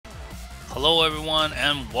Hello everyone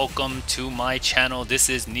and welcome to my channel. This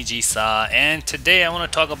is Nijisa and today I want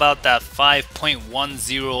to talk about that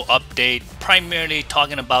 5.10 update, primarily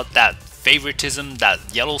talking about that favoritism, that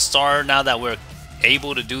yellow star. Now that we're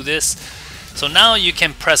able to do this, so now you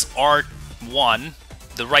can press R1,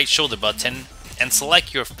 the right shoulder button, and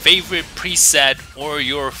select your favorite preset or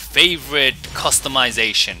your favorite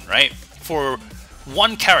customization, right? For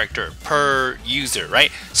one character per user,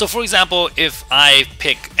 right? So for example, if I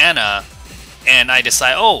pick Anna and I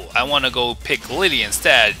decide, oh, I want to go pick Lily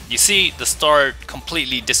instead, you see the star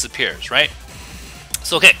completely disappears, right?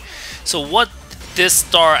 So okay, so what this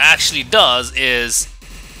star actually does is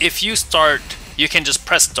if you start, you can just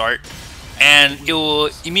press start and it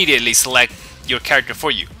will immediately select your character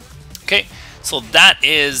for you. Okay, so that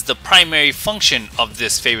is the primary function of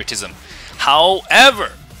this favoritism.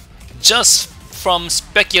 However, just from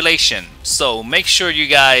speculation, so make sure you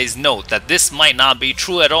guys note that this might not be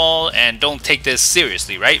true at all and don't take this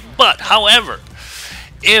seriously, right? But however,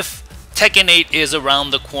 if Tekken 8 is around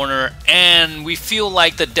the corner and we feel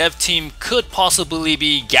like the dev team could possibly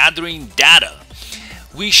be gathering data,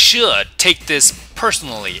 we should take this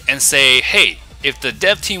personally and say, hey, if the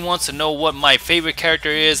dev team wants to know what my favorite character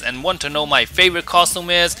is and want to know my favorite costume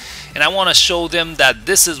is, and I want to show them that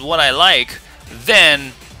this is what I like,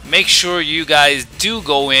 then make sure you guys do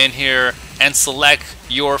go in here and select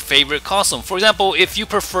your favorite costume. For example, if you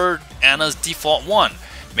prefer Anna's default 1,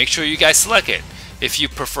 make sure you guys select it. If you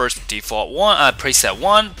prefer default 1, preset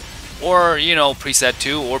 1, or preset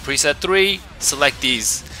 2 or preset 3, select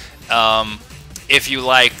these. If you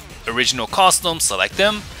like original costumes, select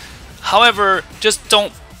them. However, just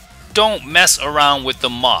don't mess around with the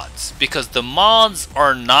mods, because the mods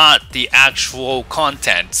are not the actual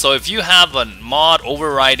content. So if you have a mod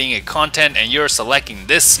overriding a content and you're selecting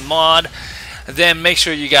this mod, then make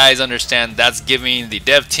sure you guys understand that's giving the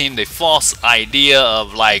dev team the false idea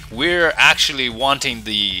of like we're actually wanting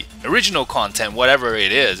the original content, whatever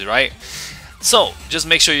it is, right? So just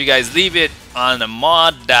make sure you guys leave it on a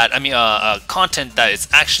mod that, content that is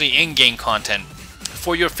actually in-game content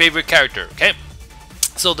for your favorite character, okay?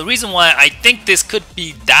 So the reason why I think this could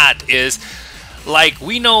be that is, like,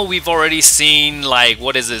 we know we've already seen, like,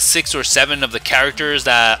 what is it, 6 or 7 of the characters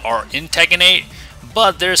that are in Tekken 8,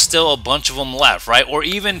 but there's still a bunch of them left, right? Or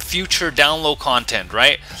even future download content,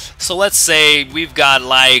 right? So let's say we've got,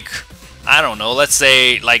 like, I don't know, let's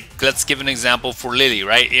say, like, let's give an example for Lily,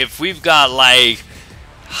 right? If we've got, like,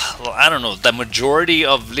 I don't know, the majority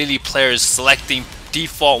of Lily players selecting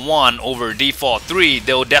default 1 over default 3,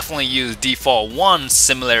 they'll definitely use default 1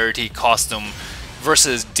 similarity costume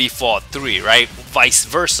versus default 3, right? Vice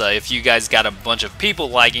versa, if you guys got a bunch of people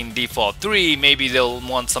liking default 3, maybe they'll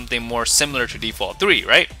want something more similar to default 3,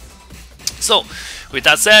 right? So with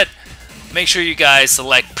that said, make sure you guys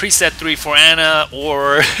select preset 3 for Anna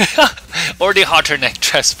or or the hot turtleneck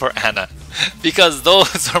dress for Anna, because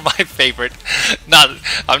those are my favorite.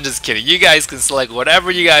 I'm just kidding, you guys can select whatever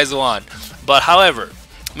you guys want. But however,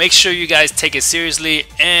 make sure you guys take it seriously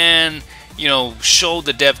and show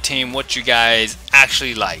the dev team what you guys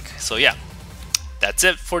actually like. So yeah, that's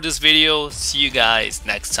it for this video. See you guys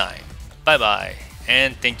next time. Bye bye,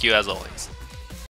 and thank you as always.